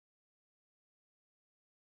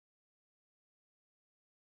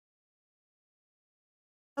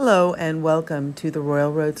Hello and welcome to the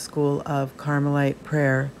Royal Road School of Carmelite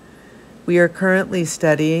Prayer. We are currently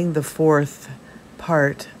studying the fourth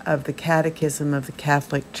part of the Catechism of the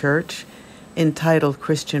Catholic Church, entitled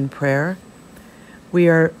Christian Prayer. We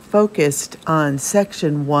are focused on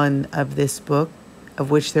section 1 of this book, of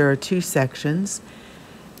which there are 2 sections,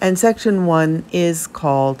 and section 1 is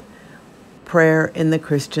called Prayer in the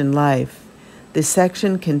Christian Life. This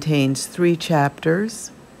section contains 3 chapters,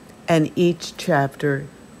 and each chapter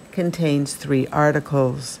contains 3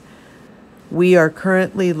 articles. We are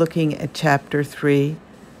currently looking at chapter 3,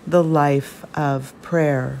 the life of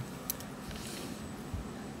prayer.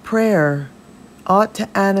 Prayer ought to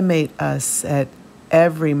animate us at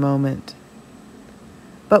every moment,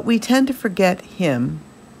 but we tend to forget Him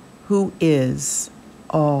who is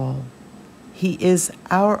all. He is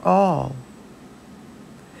our all.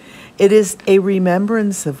 It is a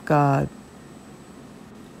remembrance of God,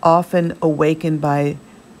 often awakened by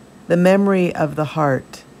the memory of the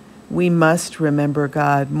heart. We must remember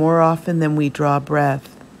God more often than we draw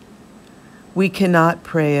breath. We cannot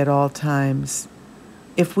pray at all times.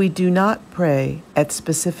 If we do not pray at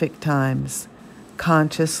specific times,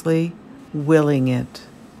 consciously willing it.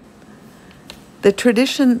 The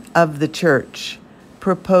tradition of the Church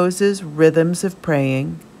proposes rhythms of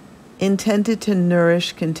praying intended to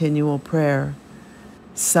nourish continual prayer.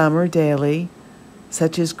 Some are daily,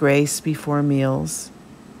 such as grace before meals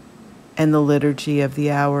and the Liturgy of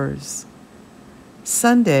the Hours.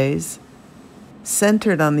 Sundays,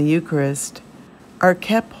 centered on the Eucharist, are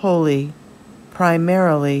kept holy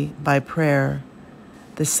primarily by prayer,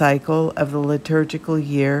 the cycle of the liturgical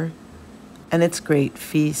year, and its great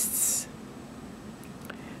feasts.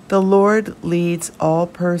 The Lord leads all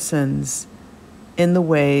persons in the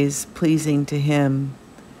ways pleasing to Him.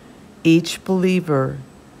 Each believer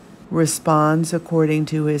responds according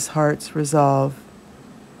to his heart's resolve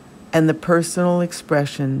and the personal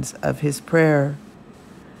expressions of his prayer.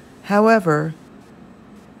 However,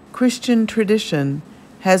 Christian tradition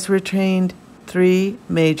has retained 3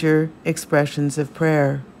 major expressions of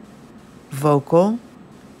prayer: vocal,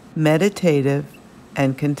 meditative,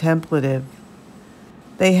 and contemplative.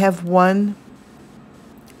 They have one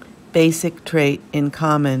basic trait in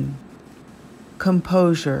common: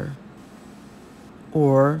 composure,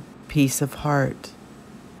 or peace of heart.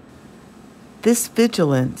 This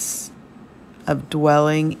vigilance of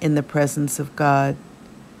dwelling in the presence of God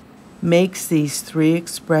makes these 3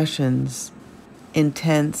 expressions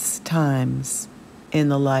intense times in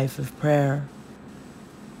the life of prayer.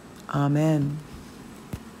 Amen.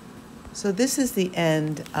 So this is the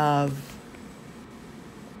end of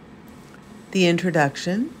the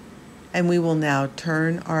introduction, and we will now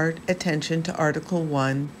turn our attention to Article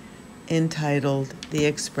 1, entitled The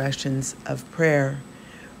Expressions of Prayer,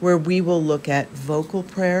 where we will look at vocal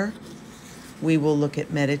prayer, we will look at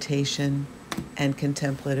meditation, and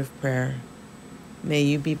contemplative prayer. May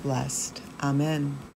you be blessed. Amen.